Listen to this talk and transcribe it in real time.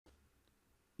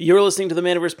You're listening to the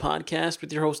Manaverse Podcast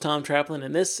with your host, Tom Traplin,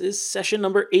 and this is session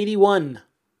number 81.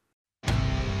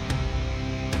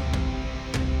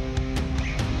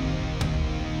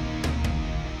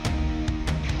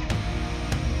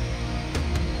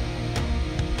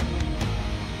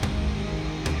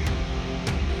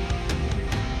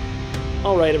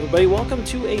 All right, everybody, welcome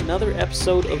to another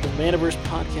episode of the Manaverse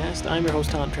Podcast. I'm your host,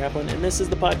 Tom Traplin, and this is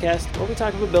the podcast where we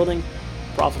talk about building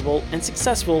profitable and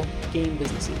successful game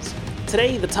businesses.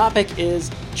 Today, the topic is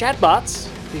chatbots,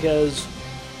 because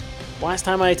last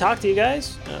time I talked to you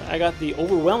guys, I got the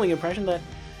overwhelming impression that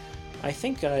I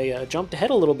think I jumped ahead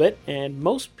a little bit, and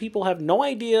most people have no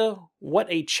idea what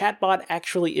a chatbot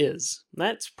actually is.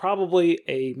 That's probably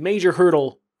a major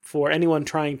hurdle for anyone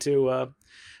trying to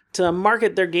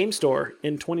market their game store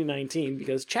in 2019,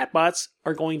 because chatbots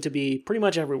are going to be pretty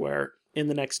much everywhere in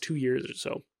the next 2 years or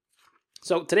so.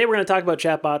 So today we're going to talk about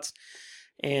chatbots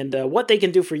and what they can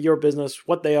do for your business,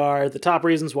 what they are, the top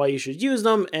reasons why you should use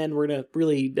them, and we're going to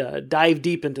really dive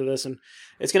deep into this, and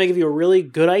it's going to give you a really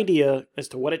good idea as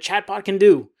to what a chatbot can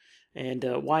do and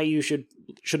why you should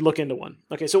look into one.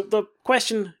 Okay, so the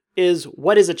question is,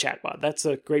 what is a chatbot? That's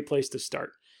a great place to start.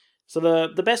 So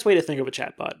the best way to think of a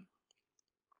chatbot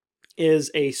is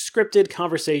a scripted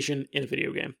conversation in a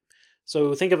video game.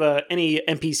 So think of any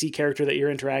NPC character that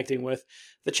you're interacting with.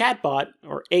 The chatbot,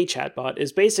 or a chatbot,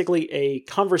 is basically a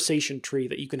conversation tree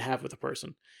that you can have with a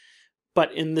person.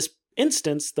 But in this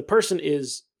instance, the person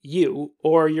is you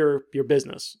or your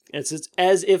business. It's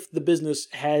as if the business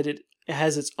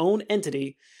has its own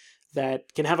entity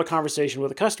that can have a conversation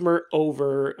with a customer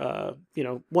over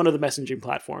one of the messaging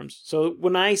platforms. So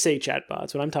when I say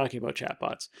chatbots, when I'm talking about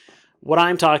chatbots, what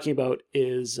I'm talking about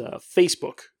is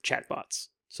Facebook chatbots.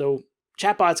 So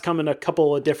chatbots come in a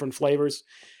couple of different flavors.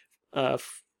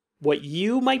 What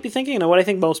you might be thinking, and what I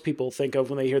think most people think of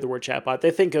when they hear the word chatbot,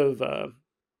 they think of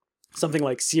something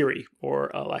like Siri or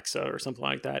Alexa or something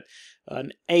like that.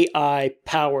 An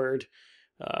AI-powered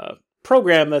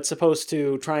program that's supposed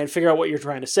to try and figure out what you're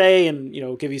trying to say and,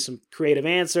 give you some creative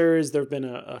answers. There have been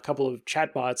a couple of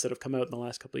chatbots that have come out in the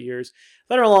last couple of years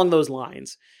that are along those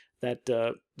lines that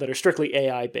are strictly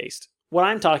AI-based. What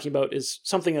I'm talking about is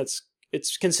something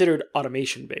it's considered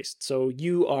automation-based. So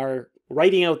you are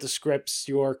writing out the scripts,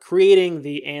 you're creating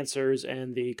the answers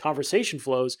and the conversation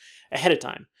flows ahead of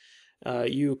time.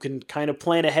 You can kind of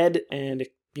plan ahead and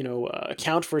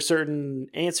account for certain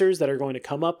answers that are going to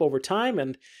come up over time,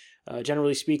 and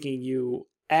generally speaking, you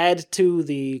add to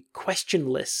the question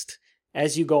list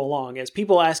as you go along. As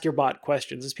people ask your bot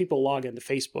questions, as people log into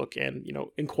Facebook and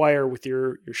inquire with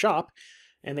your shop,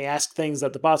 and they ask things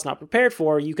that the bot's not prepared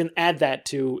for, you can add that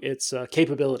to its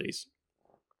capabilities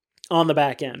on the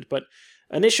back end. But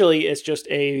initially, it's just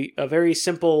a very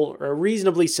simple, or a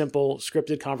reasonably simple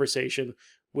scripted conversation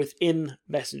within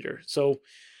Messenger. So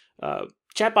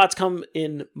chatbots come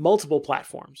in multiple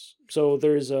platforms. So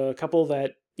there's a couple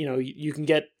that you can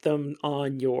get them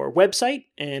on your website,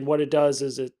 and what it does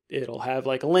is it'll have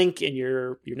like a link in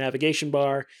your navigation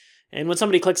bar, and when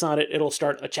somebody clicks on it, it'll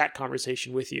start a chat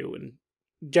conversation with you. And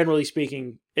generally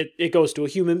speaking, it goes to a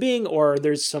human being, or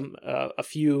there's a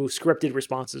few scripted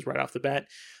responses right off the bat.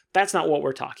 That's not what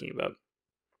we're talking about.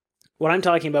 What I'm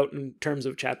talking about in terms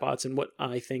of chatbots, and what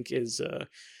I think is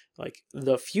like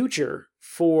the future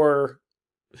for,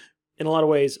 in a lot of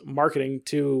ways, marketing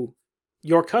to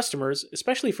your customers,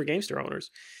 especially for game store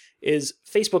owners, is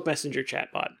Facebook Messenger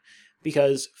chatbot.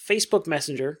 Because Facebook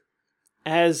Messenger,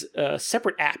 as a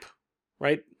separate app,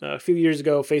 right? A few years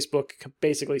ago, Facebook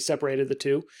basically separated the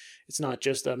two. It's not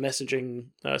just a messaging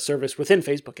service within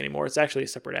Facebook anymore. It's actually a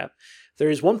separate app.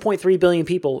 There's 1.3 billion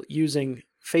people using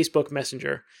Facebook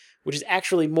Messenger, which is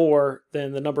actually more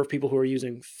than the number of people who are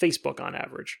using Facebook on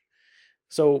average.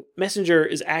 So Messenger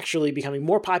is actually becoming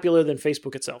more popular than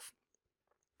Facebook itself.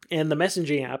 And the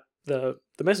messaging app, the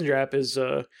Messenger app is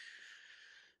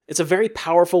it's a very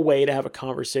powerful way to have a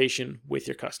conversation with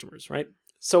your customers, right?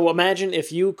 So imagine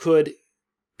if you could,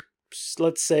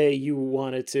 let's say you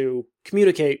wanted to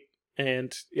communicate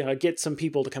and get some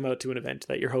people to come out to an event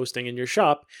that you're hosting in your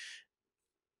shop.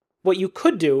 What you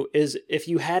could do is, if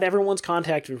you had everyone's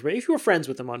contact information, if you were friends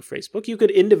with them on Facebook, you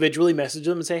could individually message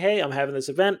them and say, hey, I'm having this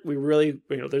event. We really,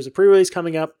 there's a pre-release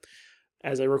coming up.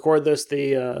 As I record this,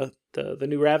 the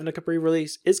new Ravnica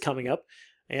pre-release is coming up,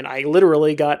 and I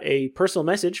literally got a personal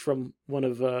message from one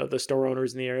of the store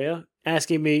owners in the area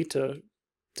asking me to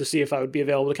see if I would be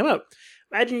available to come out.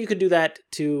 Imagine you could do that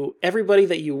to everybody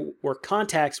that you were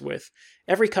contacts with,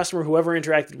 every customer who ever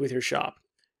interacted with your shop.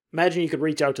 Imagine you could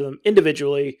reach out to them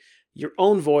individually, your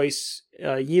own voice,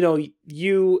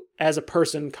 you as a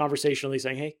person conversationally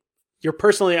saying, hey,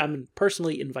 I'm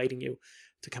personally inviting you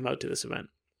to come out to this event.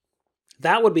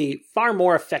 That would be far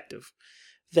more effective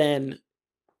than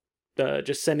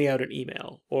just sending out an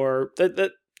email, or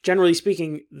that generally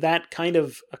speaking, that kind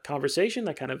of a conversation,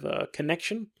 that kind of a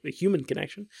connection, a human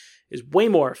connection, is way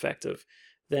more effective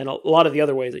than a lot of the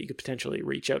other ways that you could potentially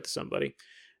reach out to somebody.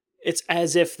 It's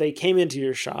as if they came into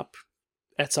your shop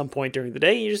at some point during the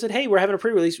day and you just said, hey, we're having a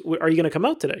pre-release. Are you going to come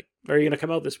out today? Are you going to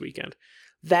come out this weekend?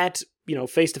 That,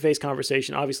 face-to-face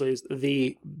conversation obviously is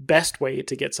the best way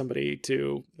to get somebody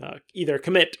to either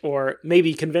commit or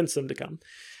maybe convince them to come.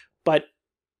 But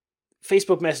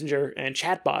Facebook Messenger and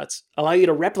chatbots allow you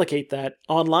to replicate that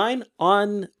online,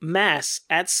 en masse,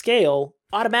 at scale,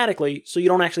 automatically, so you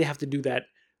don't actually have to do that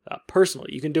personally.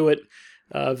 You can do it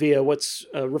via what's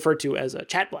referred to as a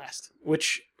chat blast,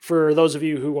 which for those of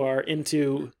you who are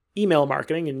into email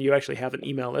marketing and you actually have an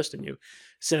email list and you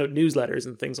send out newsletters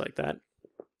and things like that,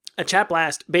 a chat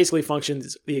blast basically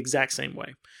functions the exact same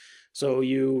way. So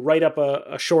you write up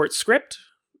a short script,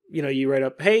 you write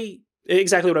up, hey,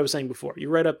 exactly what I was saying before. You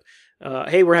write up,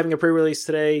 hey, we're having a pre-release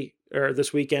today or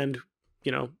this weekend,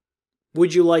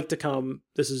 would you like to come?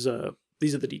 These are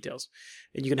the details.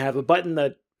 And you can have a button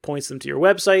that points them to your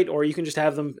website, or you can just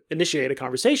have them initiate a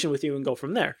conversation with you and go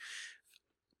from there.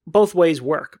 Both ways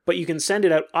work, but you can send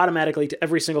it out automatically to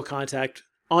every single contact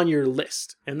on your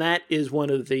list. And that is one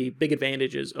of the big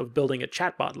advantages of building a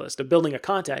chatbot list, of building a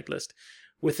contact list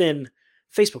within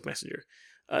Facebook Messenger.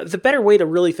 The better way to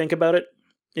really think about it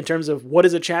in terms of what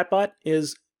is a chatbot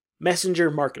is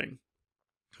messenger marketing.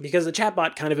 Because a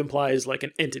chatbot kind of implies like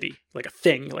an entity, like a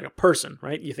thing, like a person,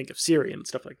 right? You think of Siri and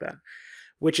stuff like that,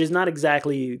 which is not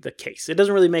exactly the case. It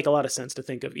doesn't really make a lot of sense to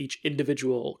think of each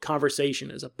individual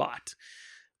conversation as a bot.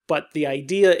 But the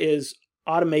idea is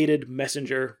automated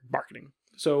messenger marketing.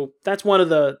 So that's one of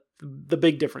the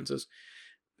big differences.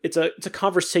 It's a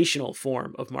conversational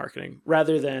form of marketing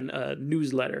rather than a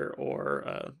newsletter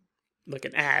or like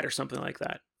an ad or something like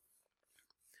that.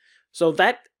 So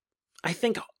that, I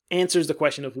think, answers the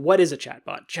question of what is a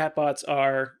chatbot. Chatbots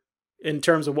are, in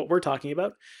terms of what we're talking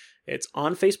about, it's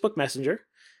on Facebook Messenger.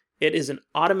 It is an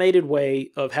automated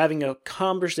way of having a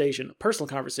conversation, a personal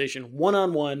conversation,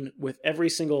 one-on-one with every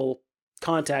single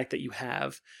contact that you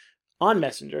have on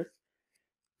Messenger.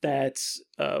 That's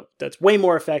way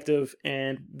more effective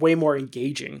and way more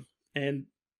engaging. And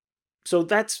so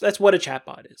that's what a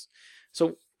chatbot is.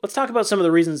 So let's talk about some of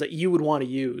the reasons that you would want to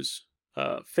use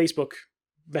Facebook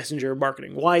Messenger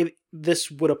marketing, why this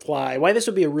would apply, why this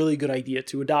would be a really good idea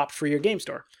to adopt for your game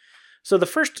store. So the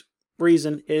first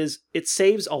reason is it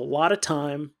saves a lot of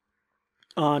time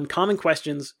on common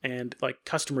questions and like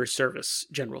customer service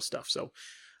general stuff. So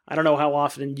I don't know how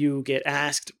often you get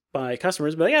asked by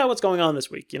customers, but yeah, what's going on this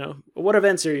week? What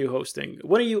events are you hosting?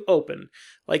 When are you open?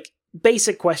 Like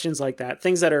basic questions like that,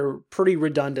 things that are pretty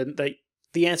redundant, that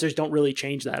the answers don't really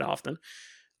change that often.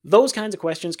 Those kinds of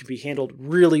questions can be handled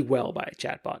really well by a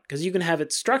chatbot because you can have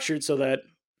it structured so that,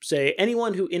 say,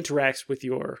 anyone who interacts with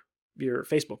your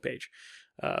Facebook page,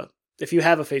 if you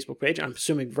have a Facebook page, I'm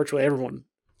assuming virtually everyone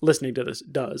listening to this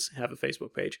does have a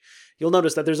Facebook page, you'll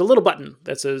notice that there's a little button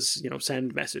that says,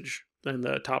 send message in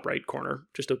the top right corner,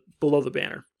 just below the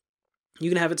banner.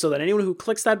 You can have it so that anyone who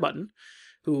clicks that button,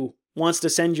 who wants to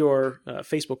send your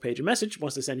Facebook page a message,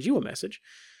 wants to send you a message,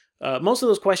 most of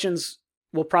those questions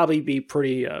will probably be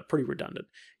pretty redundant.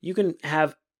 You can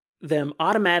have them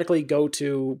automatically go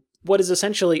to what is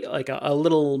essentially like a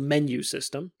little menu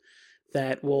system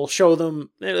that will show them,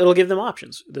 it'll give them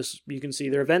options. You can see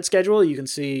their event schedule, you can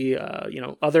see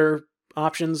other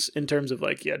options in terms of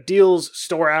like deals,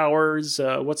 store hours,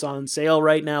 what's on sale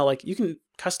right now. Like you can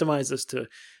customize this to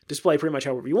display pretty much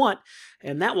however you want,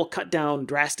 and that will cut down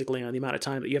drastically on the amount of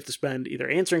time that you have to spend either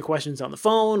answering questions on the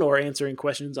phone or answering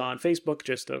questions on Facebook,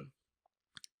 just to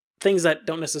things that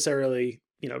don't necessarily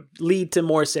lead to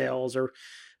more sales, or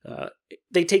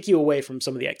they take you away from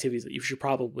some of the activities that you should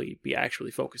probably be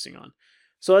actually focusing on.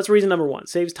 So that's reason number one.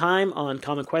 Saves time on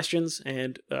common questions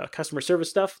and customer service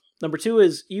stuff. Number two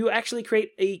is you actually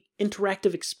create a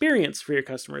interactive experience for your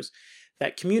customers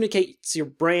that communicates your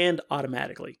brand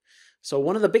automatically. So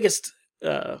one of the biggest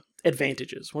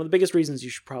advantages, one of the biggest reasons you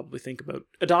should probably think about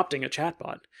adopting a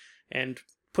chatbot and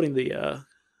putting the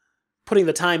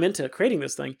time into creating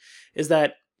this thing is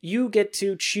that you get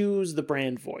to choose the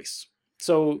brand voice.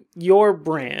 So your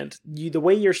brand, the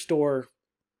way your store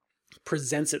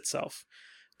presents itself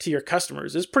to your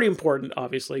customers is pretty important,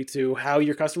 obviously, to how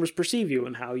your customers perceive you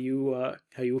and how you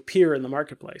appear in the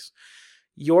marketplace.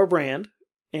 Your brand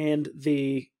and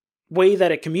the way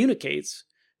that it communicates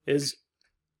is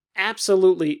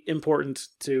absolutely important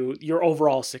to your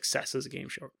overall success as a game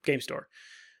store.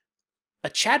 A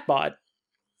chatbot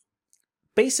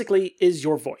basically is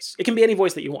your voice. It can be any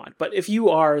voice that you want, but if you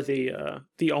are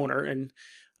the owner, and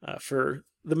for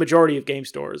the majority of game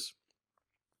stores,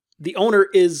 the owner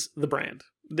is the brand.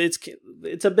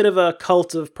 It's a bit of a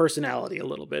cult of personality, a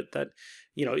little bit, that,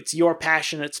 it's your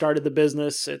passion that started the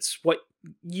business. It's what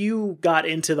you got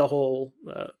into the whole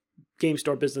game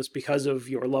store business because of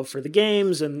your love for the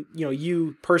games, and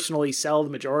you personally sell the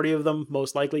majority of them.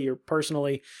 Most likely you're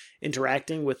personally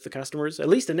interacting with the customers, at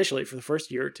least initially for the first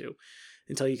year or two,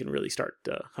 until you can really start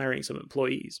hiring some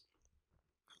employees.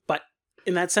 But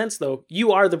in that sense, though,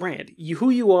 you are the brand. Who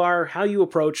you are, how you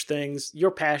approach things,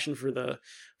 your passion for the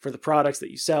products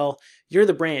that you sell, you're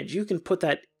the brand. You can put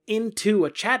that into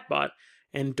a chatbot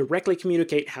and directly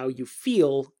communicate how you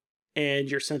feel and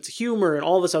your sense of humor and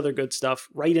all this other good stuff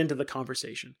right into the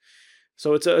conversation.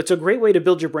 So it's a great way to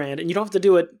build your brand, and you don't have to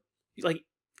do it like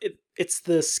it's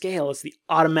the scale, it's the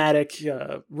automatic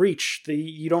reach.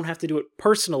 You don't have to do it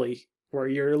personally, where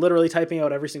you're literally typing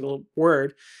out every single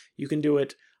word. You can do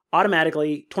it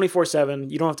automatically, 24/7.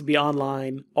 You don't have to be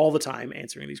online all the time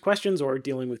answering these questions or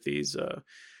dealing with these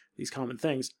common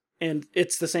things. And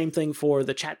it's the same thing for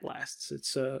the chat blasts.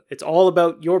 It's all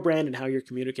about your brand and how you're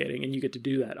communicating, and you get to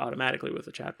do that automatically with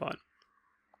a chatbot.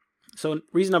 So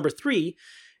reason number 3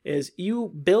 is you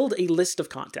build a list of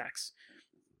contacts.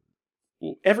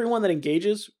 Everyone that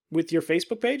engages with your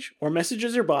Facebook page or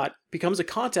messages your bot becomes a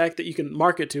contact that you can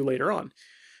market to later on.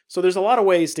 So there's a lot of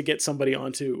ways to get somebody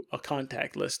onto a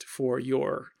contact list for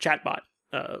your chatbot.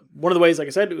 One of the ways, like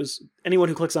I said, it was anyone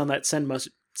who clicks on that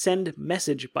send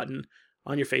message button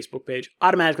on your Facebook page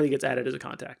automatically gets added as a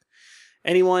contact.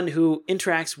 Anyone who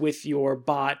interacts with your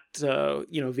bot, via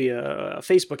a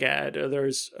Facebook ad,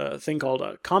 there's a thing called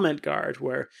a comment guard,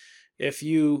 where if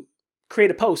you create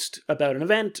a post about an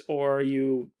event, or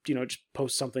you just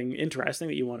post something interesting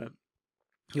that you want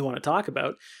to talk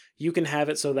about, you can have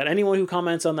it so that anyone who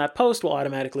comments on that post will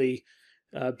automatically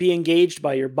be engaged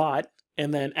by your bot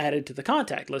and then added to the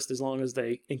contact list as long as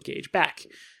they engage back.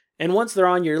 And once they're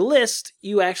on your list,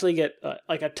 you actually get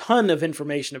a ton of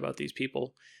information about these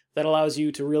people that allows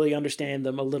you to really understand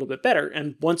them a little bit better.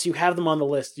 And once you have them on the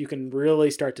list, you can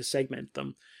really start to segment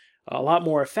them a lot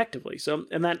more effectively.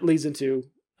 And that leads into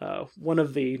one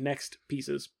of the next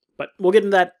pieces, but we'll get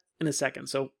into that in a second.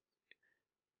 So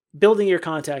building your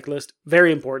contact list,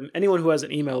 very important. Anyone who has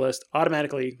an email list,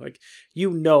 automatically,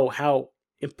 how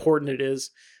important it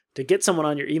is to get someone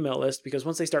on your email list, because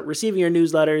once they start receiving your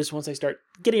newsletters, once they start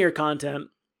getting your content,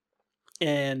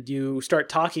 and you start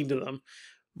talking to them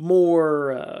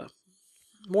more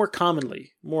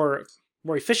commonly, more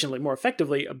efficiently, more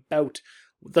effectively about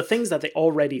the things that they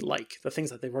already like, the things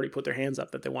that they've already put their hands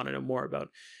up that they want to know more about,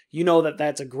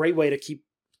 that's a great way to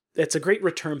it's a great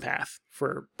return path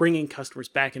for bringing customers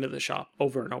back into the shop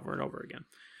over and over and over again.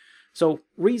 So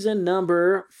reason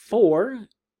number 4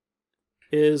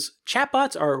 is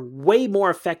chatbots are way more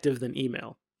effective than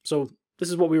email. So this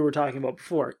is what we were talking about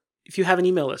before. If you have an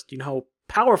email list, you know how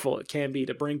powerful it can be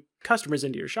to bring customers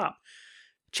into your shop.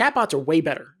 Chatbots are way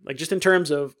better. Just in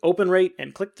terms of open rate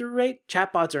and click-through rate,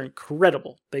 chatbots are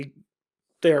incredible. They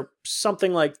are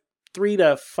something like 3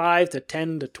 to 5 to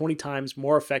 10 to 20 times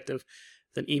more effective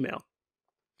than email.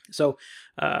 So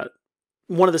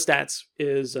one of the stats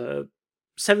is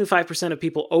 75% of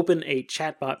people open a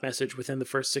chatbot message within the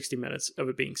first 60 minutes of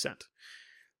it being sent.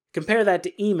 Compare that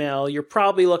to email, you're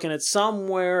probably looking at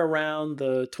somewhere around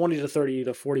the 20 to 30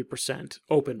 to 40%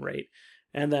 open rate.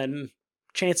 And then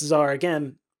chances are,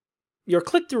 again, your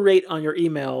click-through rate on your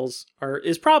emails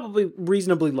is probably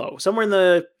reasonably low, somewhere in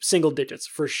the single digits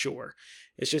for sure.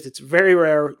 It's very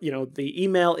rare. The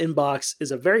email inbox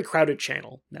is a very crowded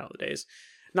channel nowadays.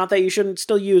 Not that you shouldn't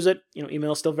still use it.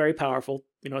 Email is still very powerful.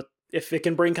 If it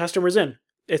can bring customers in,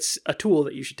 it's a tool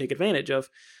that you should take advantage of.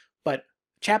 But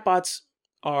chatbots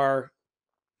are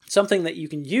something that you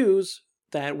can use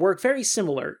that work very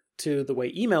similar to the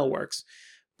way email works,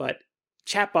 but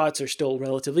chatbots are still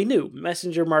relatively new.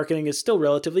 Messenger marketing is still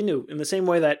relatively new, in the same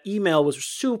way that email was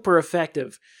super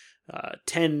effective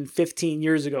 10, 15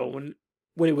 years ago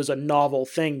when it was a novel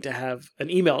thing to have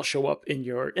an email show up in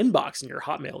your inbox, in your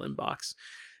Hotmail inbox.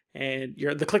 And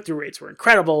the click-through rates were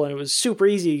incredible, and it was super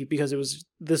easy because it was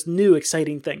this new,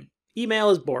 exciting thing. Email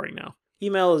is boring now.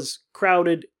 Email is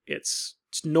crowded, it's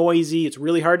noisy, it's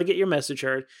really hard to get your message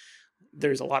heard.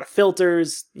 There's a lot of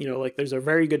filters, there's a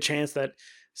very good chance that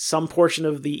some portion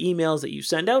of the emails that you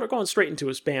send out are going straight into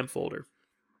a spam folder.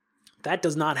 That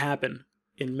does not happen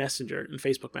in Messenger, in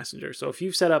Facebook Messenger. So if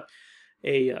you've set up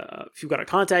if you've got a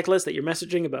contact list that you're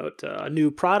messaging about a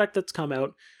new product that's come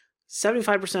out,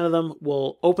 75% of them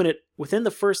will open it within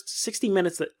the first 60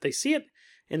 minutes that they see it,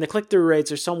 and the click-through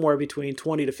rates are somewhere between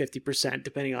 20 to 50%,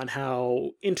 depending on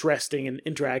how interesting and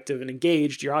interactive and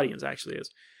engaged your audience actually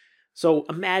is. So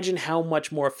imagine how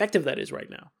much more effective that is right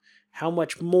now. How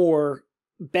much more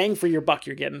bang for your buck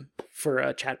you're getting for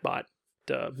a chatbot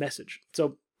message.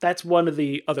 So that's one of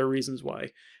the other reasons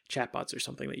why chatbots are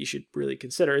something that you should really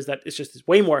consider, is that it's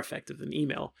way more effective than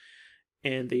email.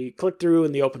 And the click-through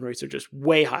and the open rates are just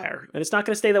way higher. And it's not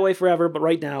going to stay that way forever, but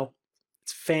right now,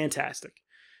 it's fantastic.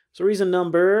 So reason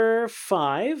number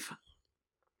 5,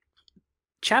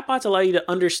 chatbots allow you to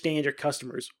understand your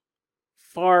customers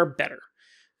far better.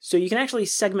 So you can actually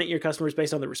segment your customers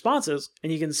based on their responses,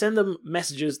 and you can send them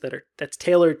messages that's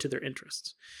tailored to their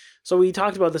interests. So we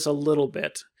talked about this a little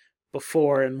bit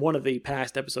before in one of the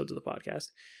past episodes of the podcast.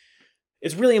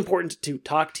 It's really important to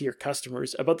talk to your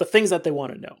customers about the things that they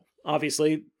want to know.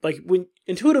 Obviously, when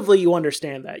intuitively you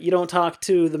understand that. You don't talk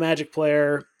to the Magic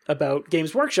player about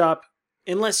Games Workshop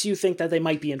unless you think that they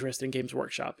might be interested in Games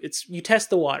Workshop. You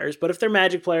test the waters, but if they're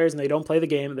Magic players and they don't play the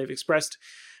game and they've expressed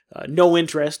no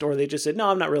interest, or they just said, no,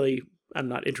 I'm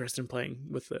not interested in playing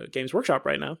with Games Workshop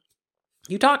right now,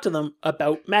 you talk to them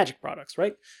about Magic products,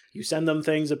 right? You send them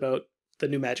things about the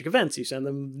new Magic events. You send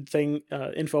them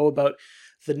info about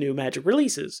the new Magic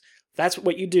releases. That's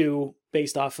what you do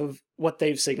based off of what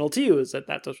they've signaled to you, is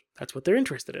that's what they're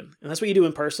interested in. And that's what you do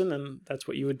in person, and that's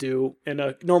what you would do in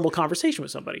a normal conversation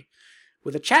with somebody.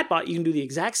 With a chatbot, you can do the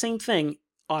exact same thing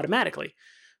automatically.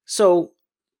 So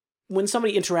when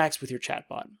somebody interacts with your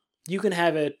chatbot, you can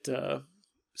have it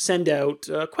send out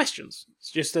questions. It's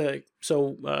just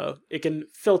so it can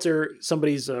filter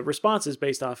somebody's responses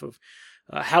based off of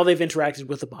how they've interacted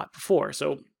with the bot before.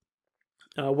 So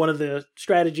one of the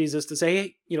strategies is to say,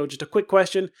 hey, just a quick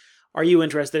question. Are you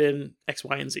interested in X,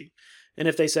 Y, and Z? And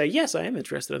if they say, yes, I am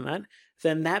interested in that,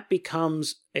 then that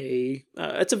becomes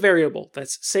it's a variable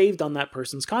that's saved on that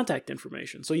person's contact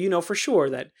information. So you know for sure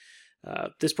that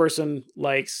this person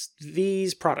likes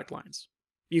these product lines.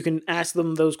 You can ask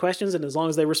them those questions, and as long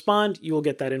as they respond, you will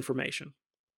get that information.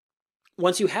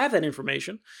 Once you have that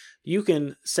information, you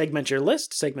can segment your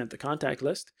list, segment the contact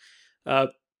list,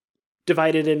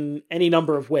 divide it in any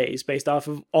number of ways based off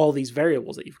of all these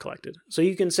variables that you've collected. So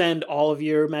you can send all of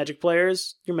your Magic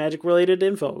players your Magic-related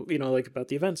info, like about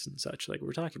the events and such, like we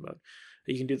were talking about.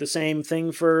 You can do the same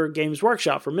thing for Games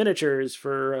Workshop, for miniatures,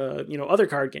 for other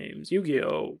card games,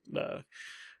 Yu-Gi-Oh,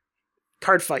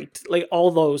 Card Fight, like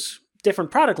all those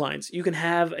different product lines. You can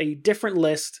have a different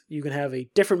list. You can have a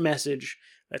different message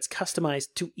that's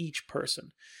customized to each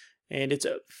person. And it's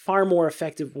a far more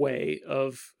effective way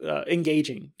of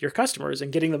engaging your customers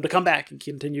and getting them to come back and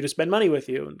continue to spend money with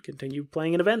you and continue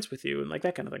playing in events with you and like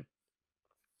that kind of thing.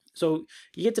 So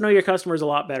you get to know your customers a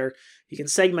lot better. You can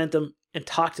segment them and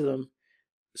talk to them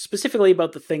specifically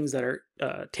about the things that are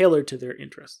tailored to their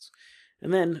interests.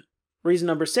 And then reason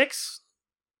number 6,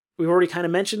 we've already kind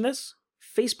of mentioned this.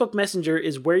 Facebook Messenger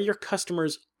is where your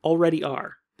customers already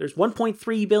are. There's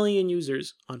 1.3 billion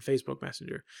users on Facebook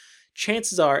Messenger.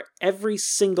 Chances are every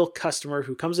single customer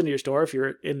who comes into your store, if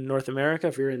you're in North America,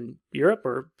 if you're in Europe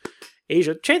or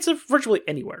Asia, chances of virtually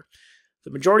anywhere,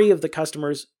 the majority of the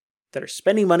customers that are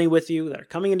spending money with you, that are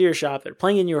coming into your shop, that are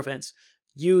playing in your events,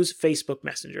 use Facebook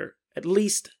Messenger at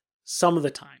least some of the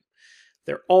time.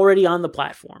 They're already on the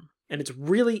platform, and it's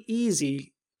really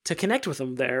easy to connect with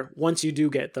them there once you do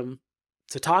get them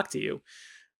to talk to you.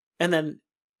 And then,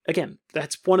 again,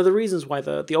 that's one of the reasons why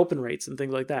the open rates and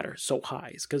things like that are so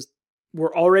high, is because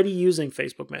we're already using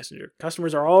Facebook Messenger.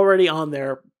 Customers are already on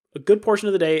there a good portion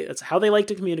of the day. That's how they like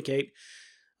to communicate.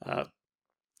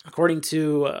 According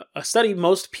to a study,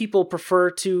 most people prefer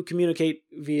to communicate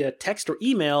via text or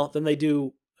email than they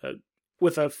do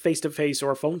with a face-to-face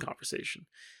or a phone conversation.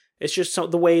 It's just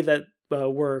the way that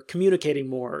we're communicating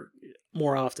more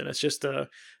often. It's just the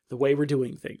way we're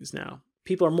doing things now.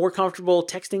 People are more comfortable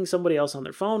texting somebody else on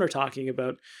their phone or talking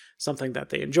about something that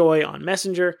they enjoy on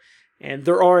Messenger, and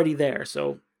they're already there.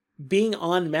 So being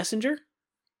on Messenger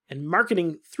and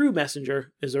marketing through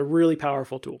Messenger is a really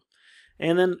powerful tool.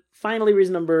 And then finally,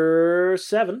 reason number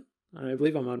 7, I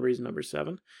believe I'm on reason number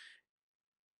 7.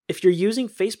 If you're using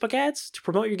Facebook ads to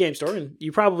promote your game store, and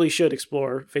you probably should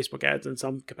explore Facebook ads in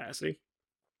some capacity,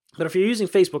 but if you're using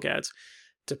Facebook ads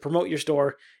to promote your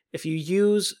store, if you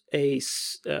use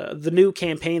the new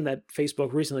campaign that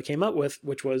Facebook recently came up with,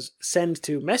 which was send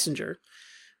to Messenger,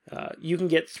 you can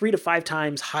get 3 to 5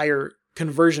 times higher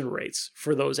conversion rates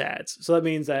for those ads. So that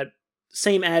means that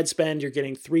same ad spend, you're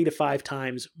getting 3 to 5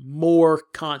 times more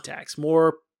contacts,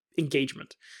 more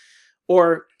engagement.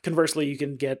 Or conversely, you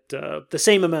can get the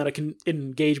same amount of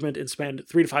engagement and spend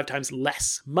 3 to 5 times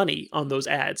less money on those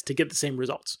ads to get the same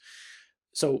results.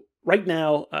 So right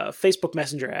now, Facebook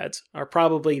Messenger ads are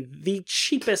probably the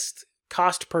cheapest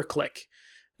cost per click,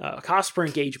 cost per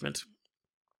engagement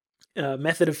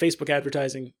method of Facebook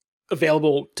advertising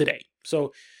available today.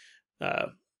 So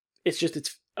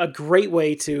it's a great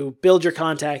way to build your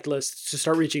contact list to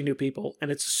start reaching new people, and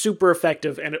it's super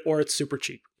effective or it's super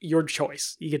cheap. Your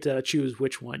choice. You get to choose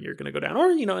which one you're going to go down,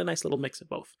 or a nice little mix of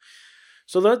both.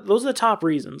 So those are the top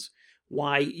reasons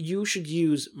why you should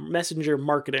use messenger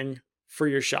marketing for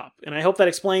your shop. And I hope that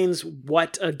explains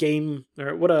what a game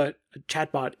or what a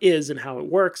chatbot is and how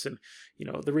it works, and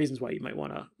the reasons why you might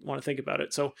want to think about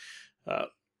it. So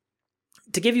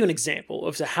to give you an example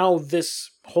of how this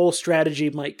whole strategy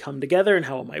might come together and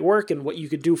how it might work and what you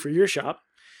could do for your shop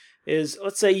is,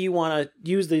 let's say you want to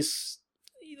use a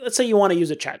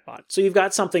chatbot. So you've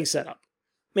got something set up.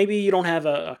 Maybe you don't have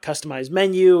a customized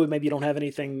menu. Maybe you don't have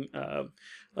anything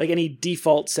like any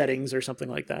default settings or something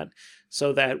like that,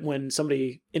 so that when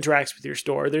somebody interacts with your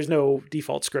store, there's no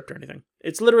default script or anything.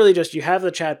 It's literally just you have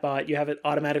the chatbot, you have it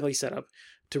automatically set up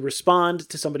to respond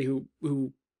to somebody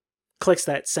who clicks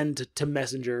that send to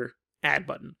messenger ad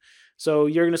button. So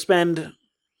you're going to spend,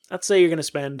 let's say you're going to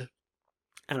spend,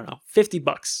 I don't know,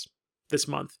 $50 this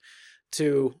month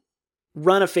to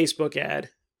run a Facebook ad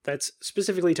that's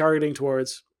specifically targeting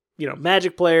towards,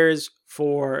 Magic players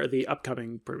for the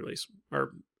upcoming pre-release.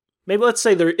 Or maybe let's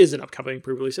say there is an upcoming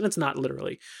pre-release and it's not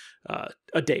literally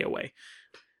a day away.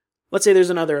 Let's say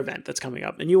there's another event that's coming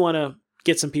up and you want to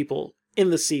get some people in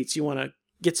the seats. You want to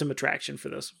get some attraction for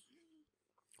this.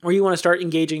 Or you want to start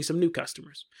engaging some new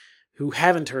customers who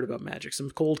haven't heard about Magic,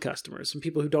 some cold customers, some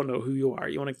people who don't know who you are.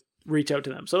 You want to reach out to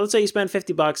them. So let's say you spend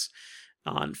 $50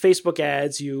 on Facebook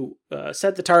ads. You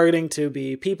set the targeting to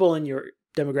be people in your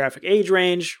demographic age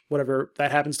range, whatever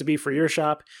that happens to be for your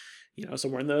shop,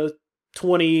 somewhere in the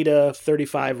 20 to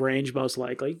 35 range, most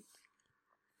likely.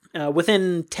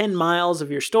 Within 10 miles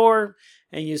of your store,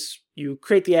 and you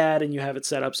create the ad and you have it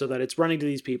set up so that it's running to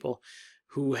these people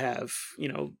who have,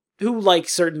 who like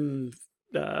certain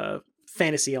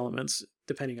fantasy elements,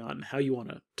 depending on how you want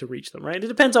to reach them, right? It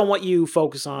depends on what you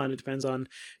focus on. It depends on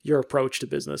your approach to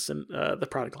business and the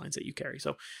product lines that you carry.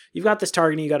 So you've got this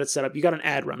targeting, you got it set up, you got an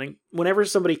ad running. Whenever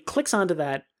somebody clicks onto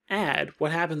that ad,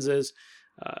 what happens is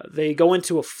they go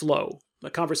into a flow, a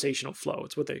conversational flow.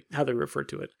 It's how they refer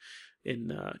to it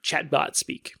in chatbot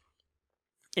speak.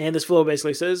 And this flow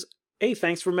basically says, "Hey,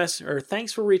 thanks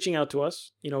for reaching out to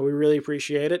us. We really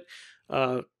appreciate it.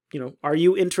 Are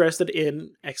you interested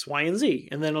in X, Y, and Z?"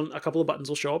 And then a couple of buttons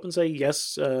will show up and say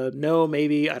yes, no,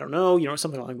 maybe, I don't know,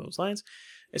 something along those lines.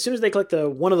 As soon as they click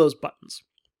one of those buttons,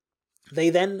 they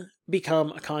then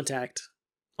become a contact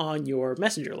on your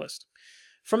messenger list.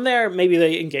 From there, maybe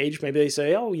they engage, maybe they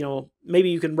say, maybe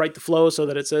you can write the flow so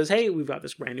that it says, "Hey, we've got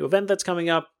this brand new event that's coming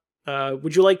up.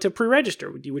 Would you like to pre-register?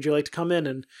 Would you like to come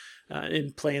in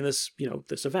and play in this,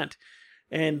 this event?"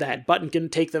 And that button can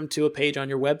take them to a page on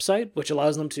your website, which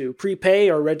allows them to prepay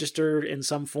or register in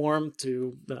some form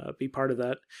to be part of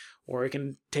that. Or it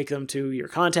can take them to your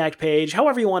contact page,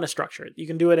 however you want to structure it. You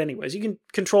can do it anyways. You can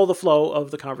control the flow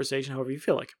of the conversation however you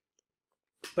feel like.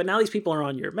 But now these people are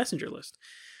on your messenger list.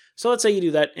 So let's say you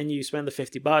do that and you spend the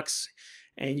 $50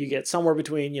 and you get somewhere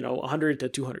between, 100 to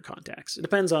 200 contacts. It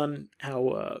depends on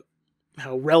how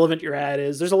relevant your ad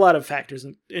is. There's a lot of factors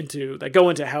that go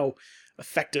into how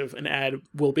effective an ad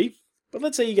will be. But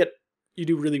let's say you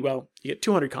do really well. You get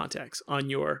 200 contacts on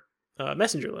your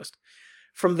messenger list.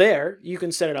 From there, you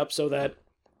can set it up so that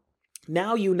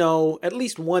now at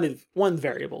least one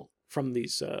variable from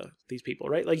these people,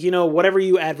 right? Like, whatever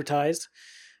you advertised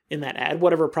in that ad,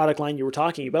 whatever product line you were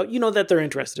talking about, that they're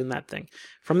interested in that thing.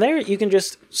 From there, you can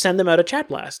just send them out a chat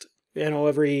blast. There's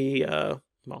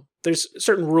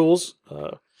certain rules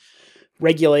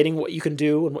regulating what you can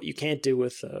do and what you can't do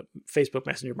with Facebook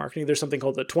Messenger marketing. There's something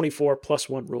called the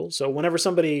 24+1 rule. So whenever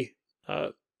somebody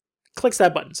clicks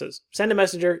that button, says, "Send a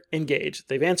messenger, engage,"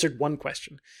 they've answered one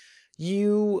question.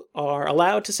 You are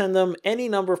allowed to send them any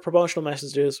number of promotional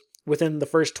messages within the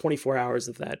first 24 hours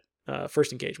of that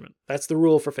first engagement. That's the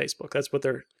rule for Facebook. That's what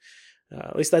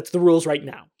at least that's the rules right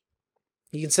now.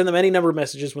 You can send them any number of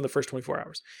messages within the first 24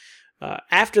 hours.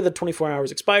 After the 24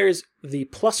 hours expires, the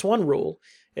 +1 rule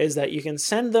is that you can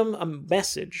send them a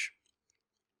message,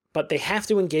 but they have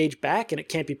to engage back and it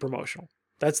can't be promotional.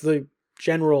 That's the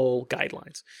general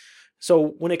guidelines. So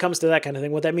when it comes to that kind of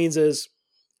thing, what that means is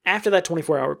after that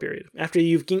 24-hour period, after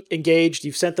you've engaged,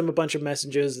 you've sent them a bunch of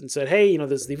messages and said, "Hey,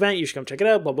 this is the event, you should come check it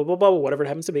out, blah, blah, blah, blah," whatever it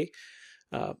happens to be.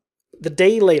 The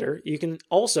day later, you can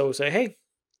also say, "Hey,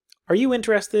 are you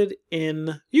interested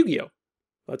in Yu-Gi-Oh?"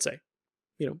 Let's say,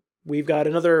 we've got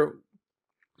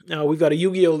a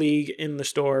Yu-Gi-Oh league in the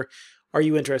store. are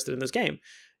you interested in this game?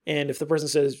 And if the person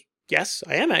says, yes,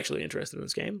 I am actually interested in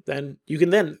this game, then you can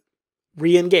then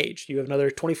re-engage. You have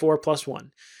another 24 plus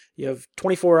 1. You have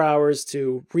 24 hours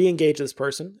to re-engage this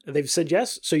person. They've said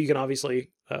yes, so you can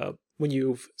obviously, when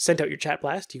you've sent out your chat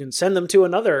blast, you can send them to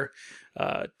another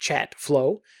chat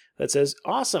flow that says,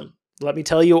 awesome, let me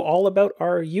tell you all about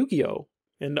our Yu-Gi-Oh!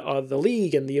 And the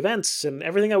league and the events and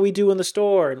everything that we do in the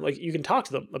store. And like, you can talk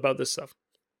to them about this stuff.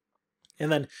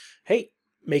 And then, hey,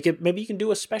 maybe you can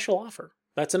do a special offer.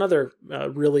 That's another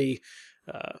really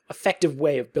effective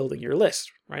way of building your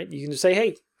list, right? You can just say,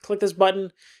 hey, click this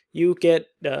button. You get,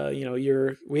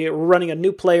 we're running a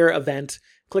new player event.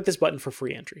 Click this button for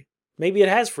free entry. Maybe it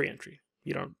has free entry.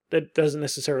 That doesn't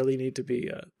necessarily need to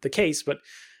be the case, but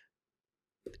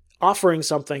offering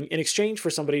something in exchange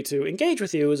for somebody to engage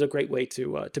with you is a great way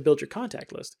to build your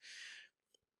contact list.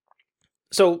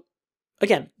 So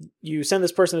again, you send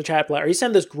this person a chat blast, or you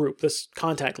send this group, this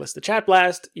contact list, the chat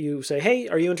blast. You say, hey,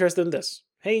 are you interested in this?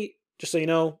 Hey, just so you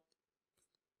know,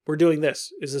 we're doing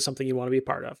this. Is this something you want to be a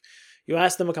part of? You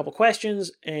ask them a couple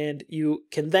questions, and you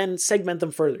can then segment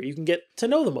them further. You can get to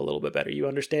know them a little bit better. You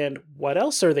understand what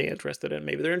else are they interested in.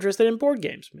 Maybe they're interested in board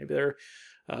games. Maybe they're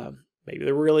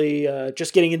really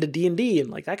just getting into D&D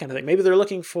and like that kind of thing. Maybe they're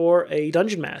looking for a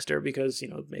dungeon master because,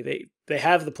 maybe they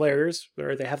have the players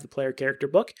or they have the player character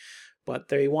book, but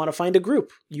they want to find a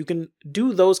group. You can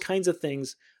do those kinds of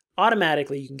things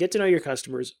automatically. You can get to know your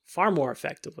customers far more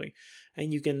effectively,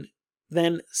 and you can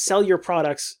then sell your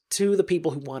products to the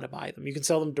people who want to buy them. You can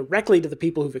sell them directly to the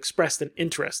people who've expressed an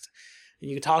interest, and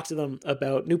you can talk to them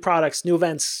about new products, new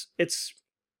events. It's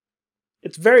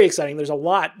very exciting. There's a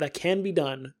lot that can be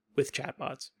done with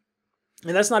chatbots.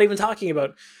 And that's not even talking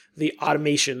about the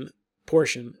automation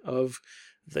portion of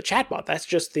the chatbot. That's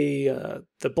just the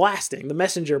blasting, the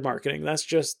messenger marketing. That's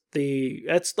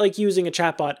like using a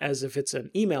chatbot as if it's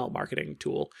an email marketing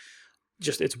tool.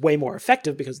 Just it's way more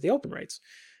effective because of the open rates.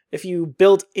 If you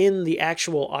build in the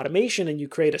actual automation and you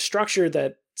create a structure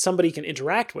that somebody can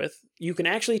interact with, you can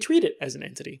actually treat it as an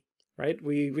entity, right?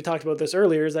 We talked about this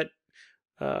earlier, is that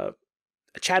a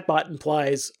chatbot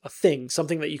implies a thing,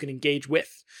 something that you can engage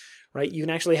with, right? You can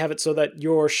actually have it so that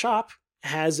your shop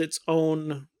has its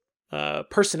own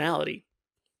personality.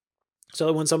 So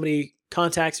that when somebody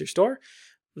contacts your store,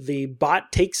 the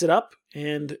bot takes it up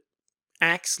and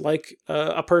acts like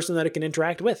a person that it can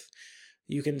interact with.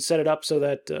 You can set it up so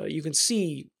that you can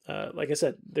see, like I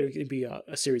said, there can be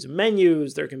a series of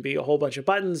menus, there can be a whole bunch of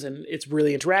buttons, and it's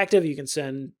really interactive. You can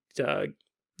send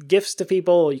gifts to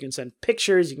people, you can send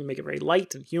pictures, you can make it very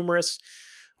light and humorous,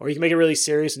 or you can make it really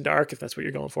serious and dark if that's what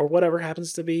you're going for. Whatever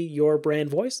happens to be your brand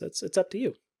voice, it's up to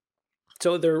you.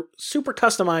 So they're super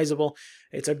customizable.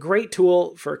 It's a great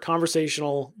tool for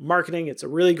conversational marketing. It's a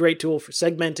really great tool for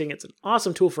segmenting. It's an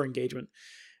awesome tool for engagement.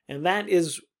 And I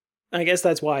guess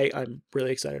that's why I'm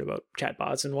really excited about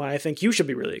chatbots and why I think you should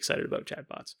be really excited about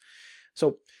chatbots.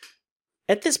 So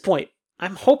at this point,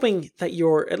 I'm hoping that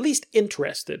you're at least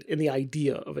interested in the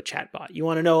idea of a chatbot. You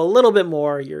want to know a little bit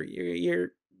more.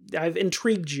 I've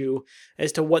intrigued you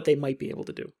as to what they might be able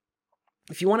to do.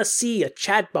 If you want to see a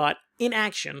chatbot in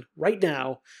action right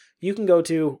now, you can go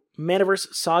to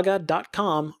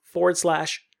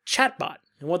manaversesaga.com/chatbot.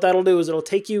 And what that'll do is it'll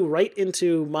take you right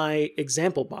into my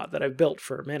example bot that I've built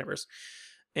for Manaverse.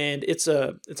 And it's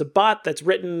a bot that's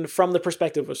written from the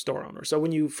perspective of a store owner. So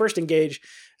when you first engage,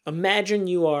 imagine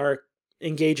you are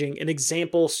engaging an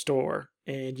example store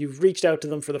and you've reached out to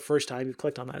them for the first time. You've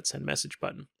clicked on that send message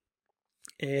button.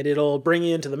 And it'll bring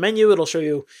you into the menu. It'll show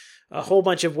you a whole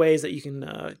bunch of ways that you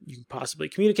can possibly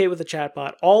communicate with the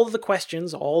chatbot. All of the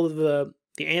questions, all of the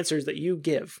answers that you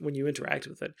give when you interact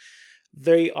with it,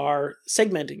 they are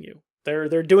segmenting you.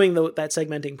 They're doing that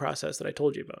segmenting process that I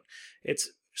told you about.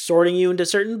 It's sorting you into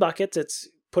certain buckets. It's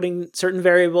putting certain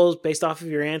variables based off of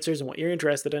your answers and what you're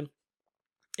interested in.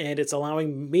 And it's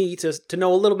allowing me to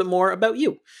know a little bit more about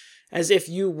you, as if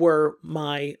you were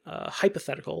my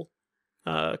hypothetical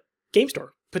game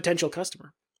store potential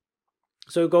customer.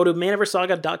 So go to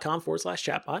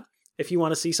manaversesaga.com/chatbot if you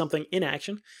want to see something in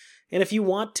action. And if you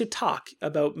want to talk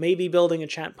about maybe building a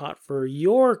chatbot for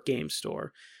your game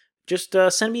store, just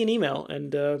send me an email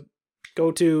and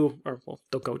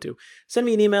send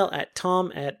me an email at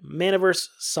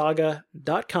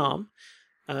tom@manaversesaga.com.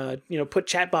 Put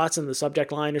chatbots in the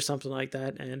subject line or something like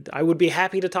that. And I would be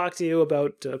happy to talk to you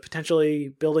about potentially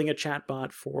building a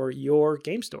chatbot for your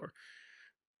game store.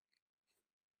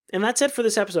 And that's it for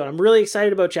this episode. I'm really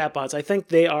excited about chatbots. I think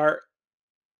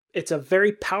it's a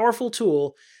very powerful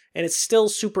tool, and it's still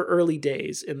super early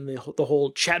days in the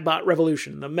whole chatbot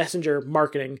revolution, the messenger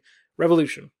marketing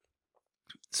revolution.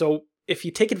 So if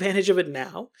you take advantage of it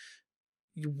now,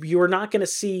 you're not going to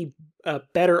see a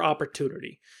better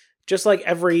opportunity. Just like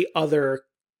every other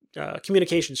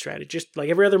communication strategy, just like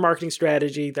every other marketing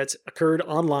strategy that's occurred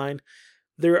online,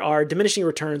 there are diminishing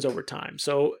returns over time.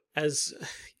 So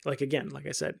like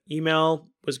I said, email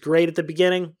was great at the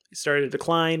beginning. It started to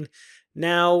decline.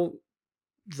 Now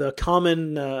the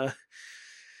common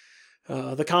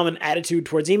attitude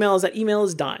towards email is that email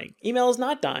is dying. Email is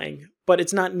not dying, but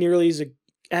it's not nearly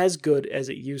as good as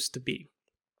it used to be.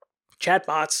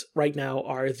 Chatbots right now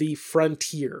are the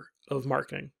frontier of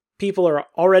marketing. People are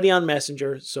already on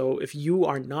Messenger, so if you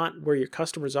are not where your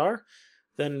customers are,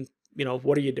 then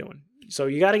what are you doing? So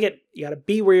you got to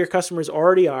be where your customers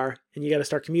already are, and you got to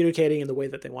start communicating in the way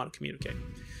that they want to communicate.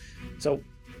 So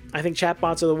I think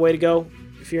chatbots are the way to go.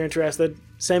 If you're interested,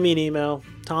 send me an email,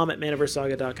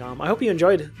 tom@manaversesaga.com. I hope you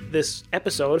enjoyed this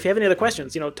episode. If you have any other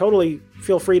questions, totally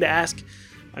feel free to ask.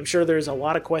 I'm sure there's a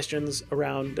lot of questions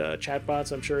around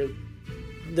chatbots. I'm sure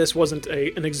this wasn't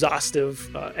an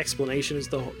exhaustive explanation as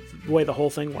the way the whole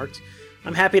thing works.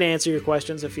 I'm happy to answer your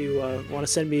questions if you want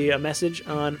to send me a message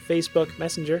on Facebook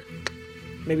Messenger.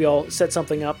 Maybe I'll set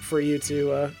something up for you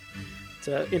to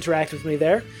interact with me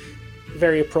there.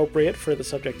 Very appropriate for the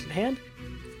subject at hand.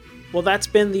 Well, that's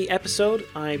been the episode.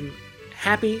 I'm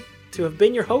happy to have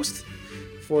been your host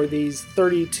for these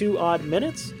 32 odd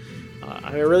minutes.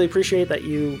 I really appreciate that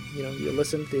you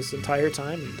listened this entire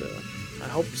time, and I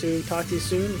hope to talk to you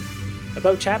soon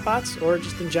about chatbots or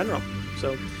just in general.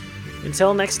 So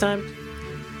until next time,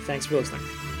 thanks for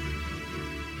listening.